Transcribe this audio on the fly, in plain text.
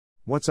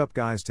What's up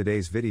guys,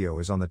 today's video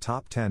is on the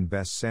top 10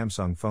 best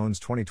Samsung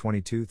phones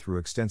 2022. Through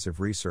extensive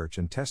research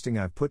and testing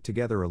I've put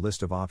together a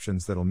list of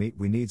options that'll meet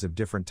the needs of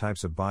different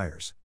types of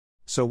buyers.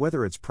 So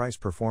whether it's price,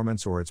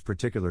 performance or its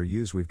particular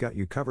use, we've got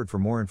you covered. For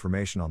more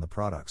information on the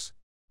products,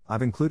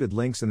 I've included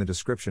links in the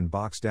description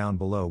box down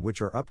below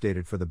which are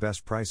updated for the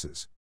best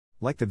prices.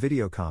 Like the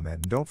video, comment,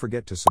 and don't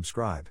forget to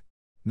subscribe.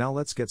 Now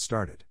let's get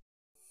started.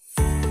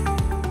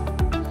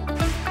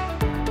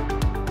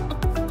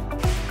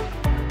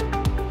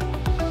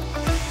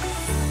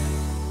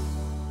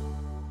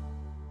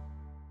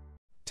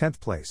 Tenth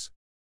place.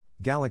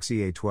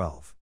 Galaxy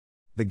A12.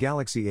 The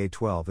Galaxy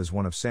A12 is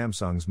one of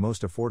Samsung's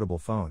most affordable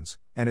phones,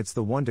 and it's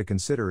the one to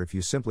consider if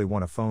you simply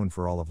want a phone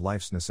for all of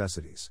life's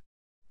necessities.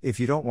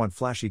 If you don't want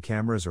flashy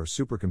cameras or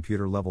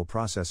supercomputer-level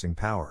processing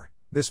power,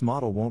 this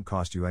model won't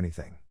cost you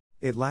anything.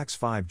 It lacks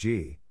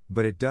 5G,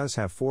 but it does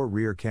have 4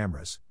 rear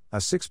cameras, a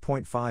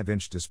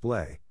 6.5-inch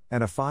display,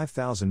 and a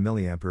 5000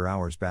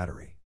 mAh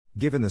battery.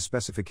 Given the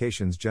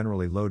specifications'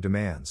 generally low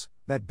demands,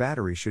 that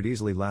battery should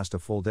easily last a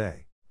full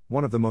day.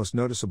 One of the most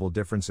noticeable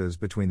differences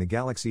between the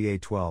Galaxy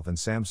A12 and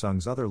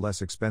Samsung's other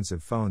less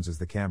expensive phones is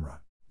the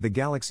camera. The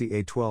Galaxy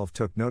A12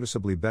 took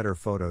noticeably better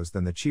photos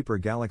than the cheaper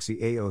Galaxy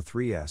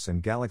A03s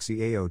and Galaxy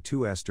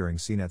A02s during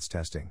CNET's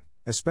testing,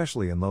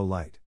 especially in low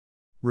light.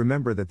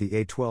 Remember that the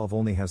A12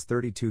 only has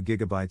 32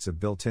 GB of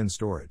built-in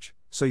storage,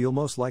 so you'll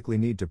most likely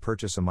need to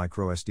purchase a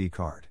microSD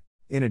card.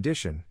 In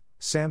addition,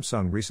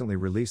 Samsung recently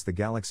released the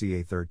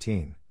Galaxy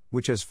A13,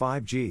 which has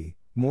 5G,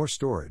 more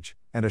storage,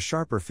 and a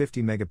sharper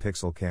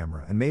 50-megapixel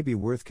camera, and may be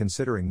worth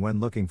considering when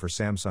looking for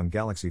Samsung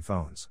Galaxy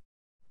phones.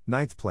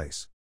 Ninth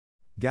place.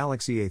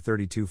 Galaxy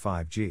A32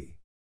 5G.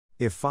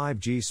 If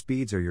 5G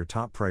speeds are your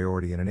top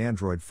priority in an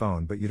Android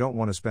phone but you don't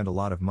want to spend a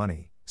lot of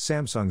money,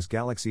 Samsung's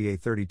Galaxy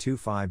A32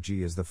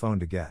 5G is the phone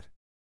to get.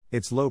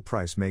 Its low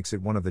price makes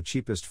it one of the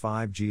cheapest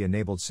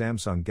 5G-enabled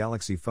Samsung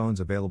Galaxy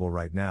phones available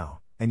right now,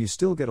 and you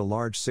still get a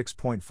large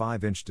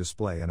 6.5-inch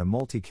display and a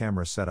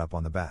multi-camera setup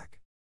on the back.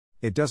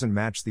 It doesn't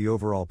match the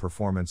overall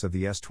performance of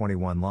the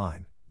S21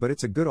 line, but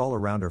it's a good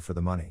all-arounder for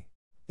the money.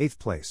 8th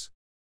place.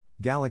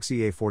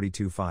 Galaxy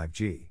A42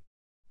 5G.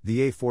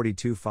 The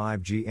A42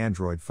 5G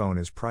Android phone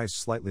is priced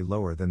slightly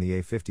lower than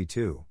the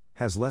A52,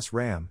 has less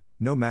RAM,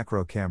 no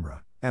macro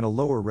camera, and a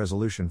lower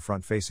resolution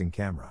front-facing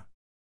camera.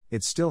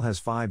 It still has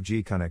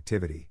 5G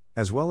connectivity,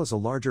 as well as a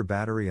larger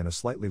battery and a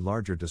slightly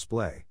larger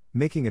display,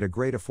 making it a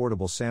great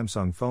affordable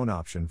Samsung phone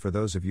option for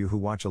those of you who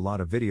watch a lot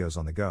of videos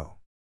on the go.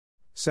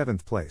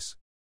 7th place.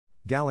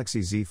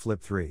 Galaxy Z Flip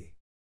 3.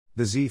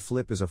 The Z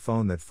Flip is a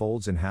phone that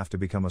folds in half to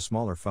become a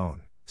smaller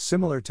phone,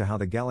 similar to how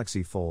the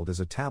Galaxy Fold is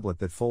a tablet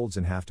that folds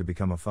in half to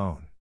become a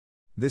phone.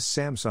 This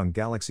Samsung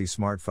Galaxy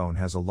smartphone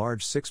has a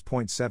large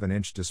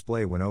 6.7-inch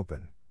display when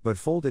open, but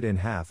folded in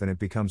half and it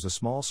becomes a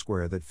small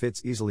square that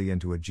fits easily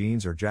into a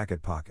jeans or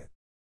jacket pocket.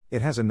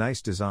 It has a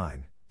nice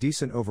design,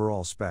 decent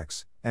overall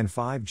specs, and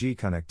 5G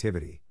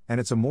connectivity, and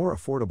it's a more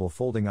affordable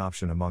folding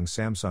option among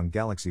Samsung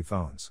Galaxy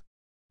phones.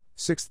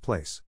 6th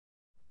place.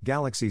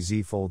 Galaxy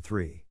Z Fold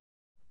 3.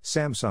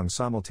 Samsung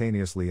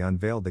simultaneously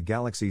unveiled the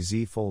Galaxy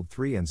Z Fold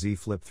 3 and Z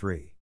Flip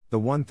 3.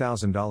 The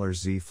 $1,000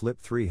 Z Flip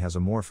 3 has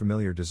a more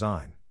familiar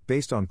design,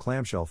 based on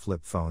clamshell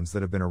flip phones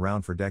that have been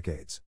around for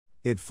decades.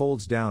 It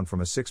folds down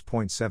from a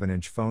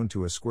 6.7-inch phone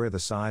to a square the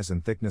size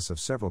and thickness of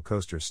several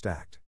coasters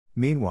stacked.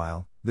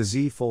 Meanwhile, the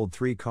Z Fold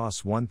 3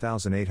 costs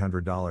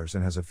 $1,800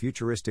 and has a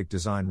futuristic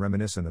design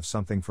reminiscent of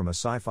something from a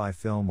sci-fi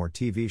film or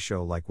TV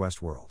show like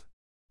Westworld.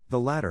 The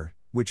latter,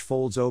 which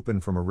folds open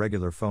from a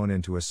regular phone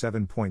into a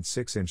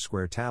 7.6-inch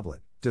square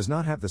tablet, does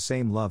not have the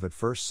same love at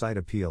first sight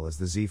appeal as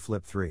the Z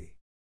Flip 3.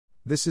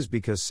 This is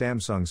because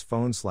Samsung's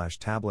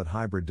phone/tablet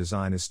hybrid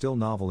design is still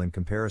novel in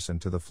comparison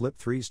to the Flip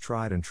 3's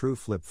tried and true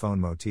flip phone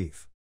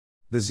motif.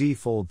 The Z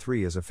Fold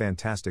 3 is a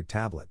fantastic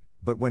tablet,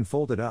 but when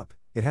folded up,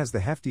 it has the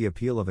hefty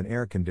appeal of an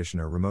air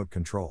conditioner remote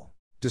control.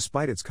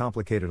 Despite its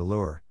complicated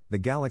allure, the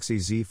Galaxy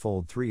Z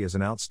Fold 3 is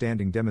an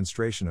outstanding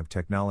demonstration of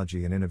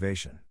technology and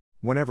innovation.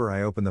 Whenever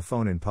I open the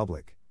phone in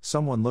public,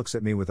 someone looks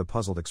at me with a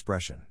puzzled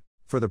expression.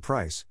 For the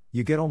price,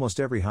 you get almost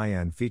every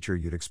high-end feature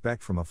you'd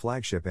expect from a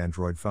flagship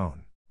Android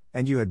phone.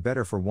 And you had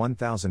better for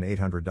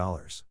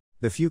 $1,800.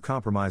 The few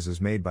compromises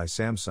made by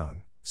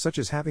Samsung, such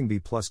as having B+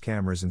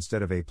 cameras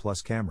instead of A+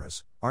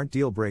 cameras, aren't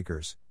deal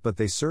breakers, but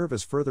they serve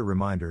as further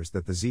reminders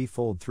that the Z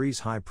Fold 3's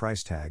high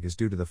price tag is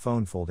due to the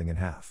phone folding in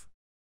half.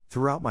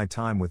 Throughout my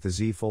time with the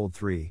Z Fold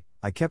 3,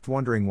 I kept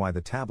wondering why the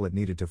tablet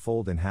needed to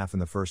fold in half in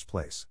the first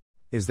place.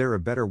 Is there a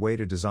better way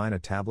to design a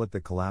tablet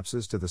that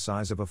collapses to the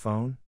size of a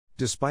phone?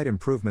 Despite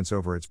improvements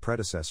over its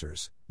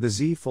predecessors, the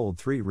Z Fold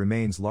 3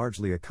 remains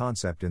largely a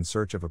concept in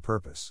search of a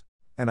purpose.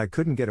 And I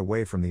couldn't get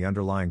away from the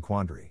underlying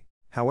quandary.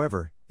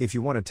 However, if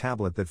you want a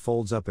tablet that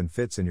folds up and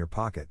fits in your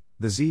pocket,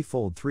 the Z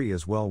Fold 3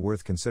 is well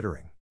worth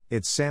considering.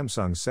 It's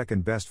Samsung's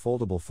second best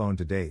foldable phone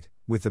to date,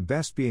 with the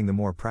best being the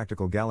more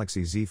practical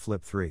Galaxy Z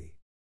Flip 3.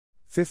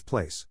 5th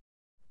place.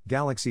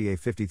 Galaxy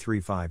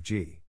A53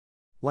 5G.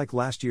 Like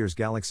last year's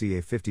Galaxy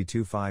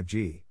A52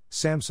 5G,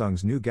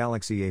 Samsung's new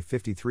Galaxy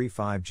A53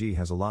 5G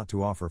has a lot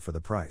to offer for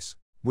the price.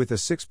 With a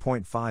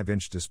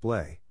 6.5-inch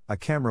display, a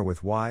camera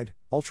with wide,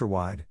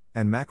 ultra-wide,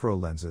 and macro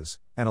lenses,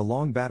 and a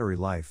long battery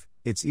life,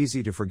 it's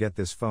easy to forget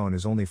this phone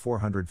is only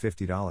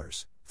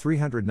 $450,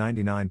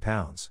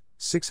 £399,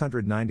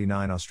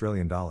 699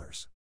 Australian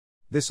dollars.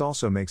 This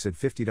also makes it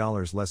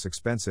 $50 less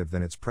expensive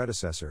than its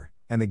predecessor,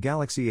 and the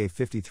Galaxy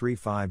A53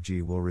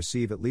 5G will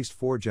receive at least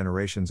 4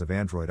 generations of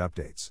Android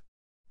updates.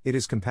 It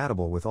is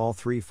compatible with all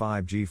 3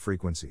 5G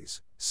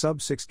frequencies,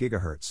 sub-6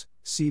 GHz,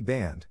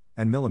 C-band,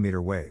 and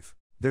millimeter wave.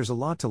 There's a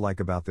lot to like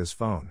about this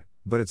phone,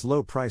 but its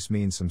low price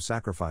means some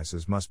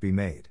sacrifices must be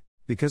made.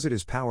 Because it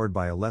is powered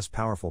by a less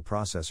powerful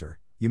processor,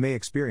 you may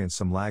experience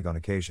some lag on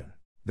occasion.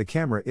 The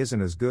camera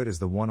isn't as good as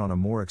the one on a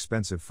more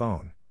expensive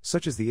phone,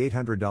 such as the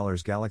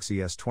 $800 Galaxy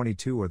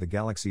S22 or the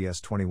Galaxy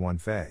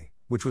S21 FE,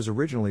 which was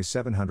originally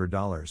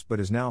 $700 but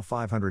is now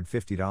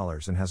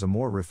 $550 and has a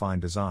more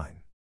refined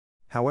design.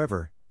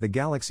 However, the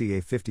Galaxy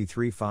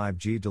A53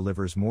 5G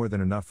delivers more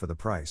than enough for the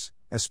price,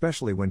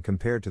 especially when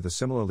compared to the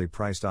similarly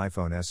priced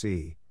iPhone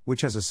SE,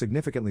 which has a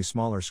significantly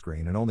smaller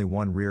screen and only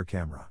one rear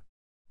camera.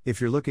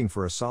 If you're looking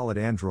for a solid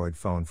Android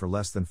phone for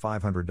less than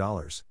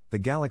 $500, the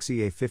Galaxy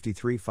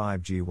A53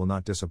 5G will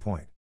not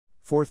disappoint.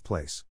 4th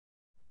place.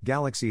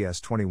 Galaxy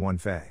S21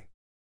 FE.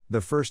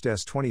 The first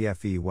S20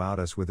 FE wowed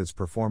us with its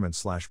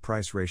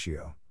performance/price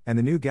ratio, and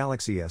the new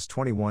Galaxy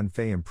S21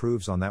 FE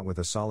improves on that with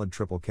a solid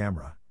triple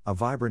camera, a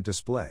vibrant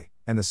display,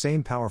 and the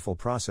same powerful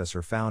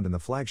processor found in the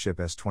flagship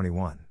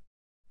S21.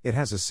 It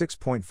has a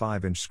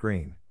 6.5-inch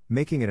screen,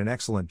 making it an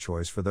excellent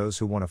choice for those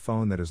who want a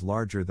phone that is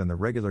larger than the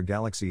regular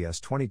Galaxy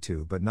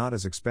S22 but not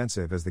as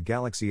expensive as the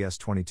Galaxy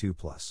S22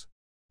 Plus.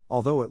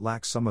 Although it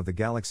lacks some of the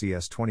Galaxy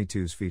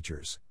S22's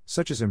features,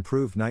 such as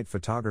improved night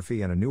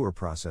photography and a newer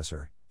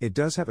processor, it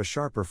does have a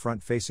sharper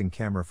front-facing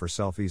camera for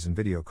selfies and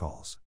video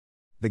calls.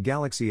 The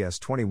Galaxy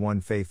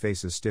S21 FE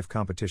faces stiff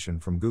competition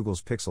from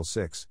Google's Pixel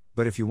 6,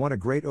 but if you want a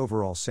great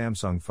overall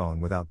Samsung phone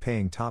without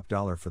paying top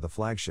dollar for the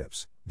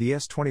flagships, the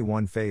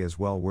S21 FE is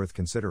well worth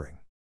considering.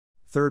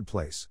 3rd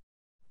place.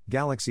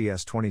 Galaxy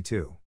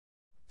S22.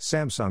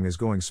 Samsung is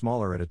going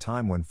smaller at a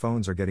time when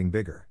phones are getting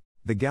bigger.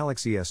 The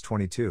Galaxy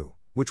S22,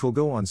 which will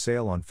go on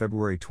sale on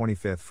February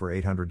 25 for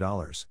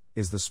 $800,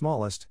 is the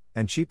smallest,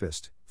 and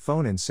cheapest,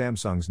 phone in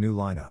Samsung's new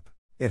lineup.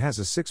 It has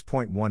a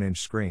 6.1-inch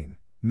screen,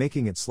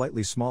 making it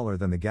slightly smaller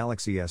than the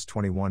Galaxy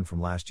S21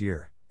 from last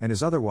year, and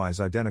is otherwise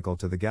identical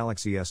to the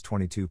Galaxy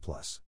S22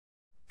 Plus.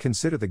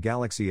 Consider the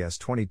Galaxy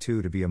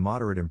S22 to be a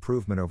moderate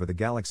improvement over the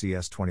Galaxy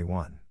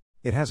S21.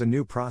 It has a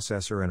new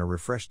processor and a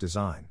refreshed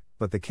design,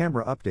 but the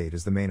camera update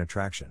is the main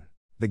attraction.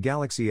 The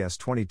Galaxy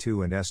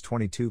S22 and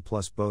S22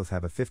 Plus both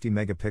have a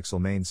 50-megapixel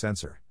main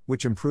sensor,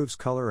 which improves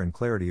color and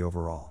clarity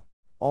overall.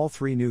 All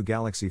 3 new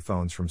Galaxy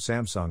phones from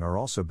Samsung are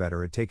also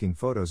better at taking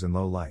photos in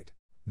low light.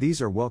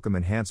 These are welcome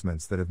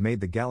enhancements that have made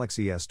the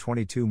Galaxy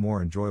S22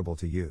 more enjoyable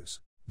to use.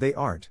 They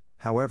aren't,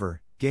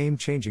 however,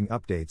 game-changing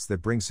updates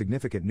that bring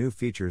significant new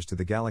features to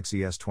the Galaxy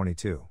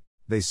S22.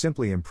 They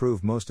simply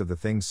improve most of the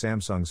things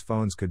Samsung's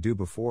phones could do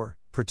before,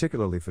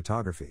 particularly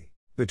photography.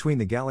 Between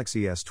the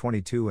Galaxy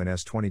S22 and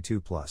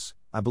S22 Plus,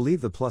 I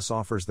believe the Plus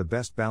offers the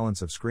best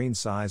balance of screen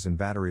size and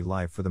battery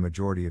life for the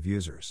majority of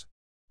users.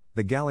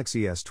 The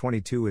Galaxy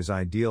S22 is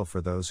ideal for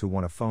those who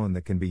want a phone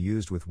that can be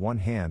used with one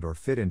hand or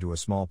fit into a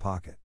small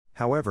pocket.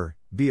 However,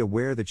 be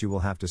aware that you will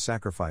have to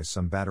sacrifice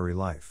some battery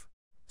life.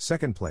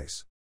 2nd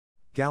place.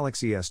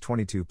 Galaxy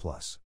S22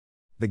 Plus.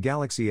 The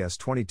Galaxy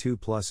S22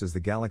 Plus is the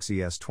Galaxy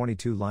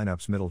S22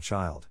 lineup's middle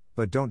child,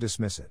 but don't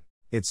dismiss it.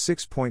 Its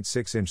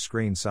 6.6-inch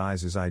screen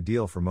size is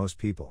ideal for most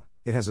people.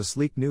 It has a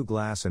sleek new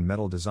glass and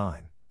metal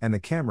design, and the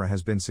camera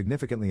has been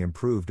significantly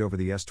improved over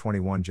the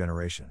S21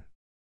 generation.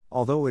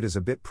 Although it is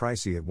a bit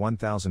pricey at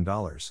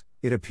 $1,000,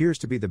 it appears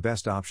to be the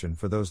best option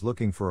for those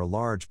looking for a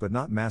large but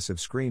not massive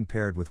screen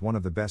paired with one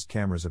of the best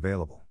cameras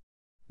available.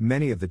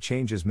 Many of the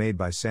changes made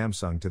by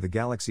Samsung to the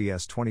Galaxy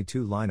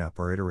S22 lineup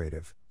are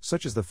iterative,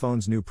 such as the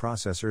phone's new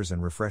processors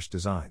and refreshed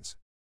designs.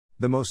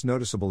 The most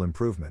noticeable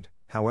improvement,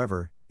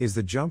 however, is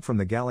the jump from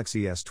the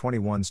Galaxy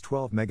S21's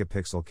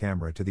 12-megapixel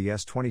camera to the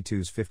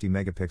S22's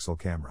 50-megapixel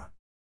camera.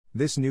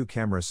 This new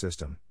camera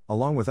system,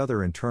 along with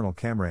other internal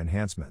camera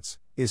enhancements,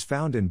 is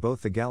found in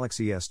both the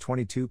Galaxy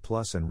S22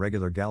 Plus and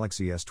regular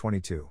Galaxy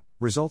S22,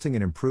 resulting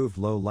in improved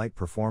low-light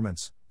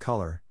performance,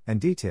 color,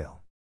 and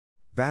detail.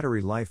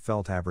 Battery life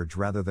felt average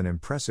rather than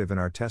impressive in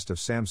our test of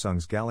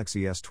Samsung's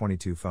Galaxy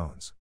S22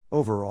 phones.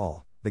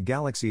 Overall, the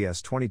Galaxy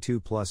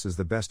S22 Plus is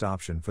the best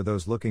option for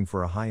those looking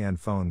for a high-end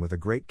phone with a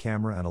great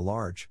camera and a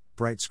large,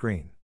 bright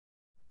screen.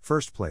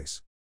 1st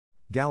place.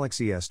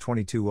 Galaxy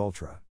S22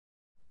 Ultra.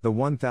 The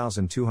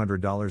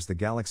 $1,200 the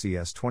Galaxy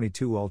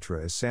S22 Ultra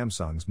is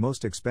Samsung's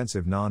most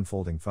expensive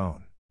non-folding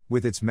phone.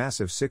 With its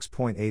massive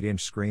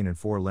 6.8-inch screen and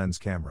 4-lens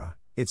camera,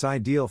 it's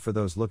ideal for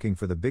those looking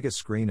for the biggest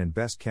screen and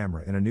best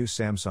camera in a new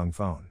Samsung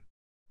phone.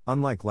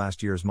 Unlike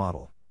last year's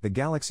model, the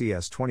Galaxy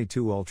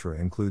S22 Ultra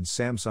includes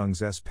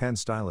Samsung's S Pen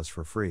stylus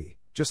for free,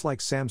 just like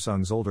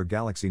Samsung's older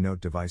Galaxy Note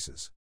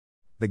devices.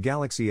 The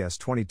Galaxy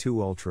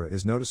S22 Ultra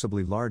is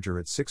noticeably larger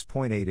at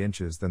 6.8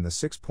 inches than the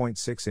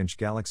 6.6-inch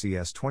Galaxy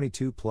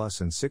S22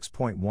 Plus and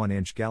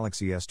 6.1-inch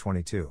Galaxy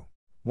S22.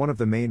 One of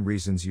the main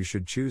reasons you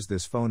should choose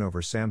this phone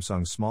over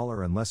Samsung's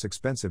smaller and less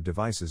expensive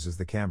devices is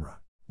the camera.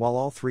 While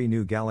all three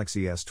new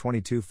Galaxy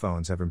S22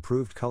 phones have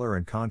improved color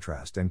and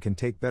contrast and can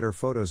take better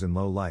photos in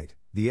low light,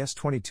 the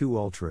S22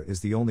 Ultra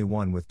is the only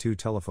one with two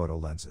telephoto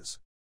lenses.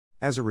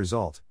 As a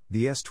result,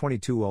 the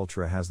S22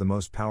 Ultra has the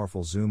most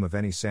powerful zoom of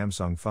any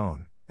Samsung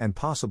phone, and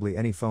possibly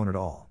any phone at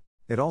all.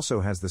 It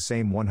also has the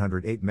same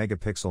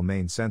 108-megapixel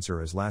main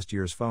sensor as last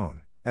year's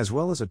phone, as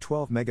well as a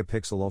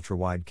 12-megapixel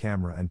ultra-wide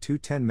camera and two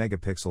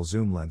 10-megapixel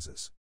zoom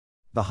lenses.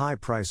 The high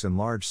price and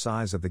large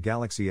size of the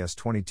Galaxy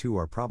S22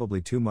 are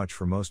probably too much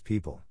for most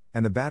people,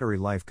 and the battery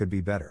life could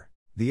be better.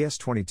 The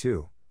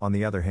S22, on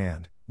the other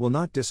hand, will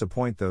not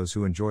disappoint those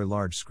who enjoy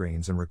large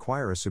screens and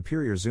require a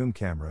superior zoom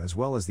camera as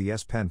well as the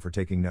S Pen for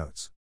taking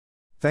notes.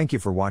 Thank you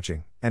for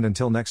watching, and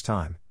until next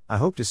time, I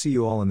hope to see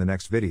you all in the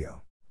next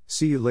video.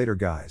 See you later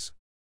guys.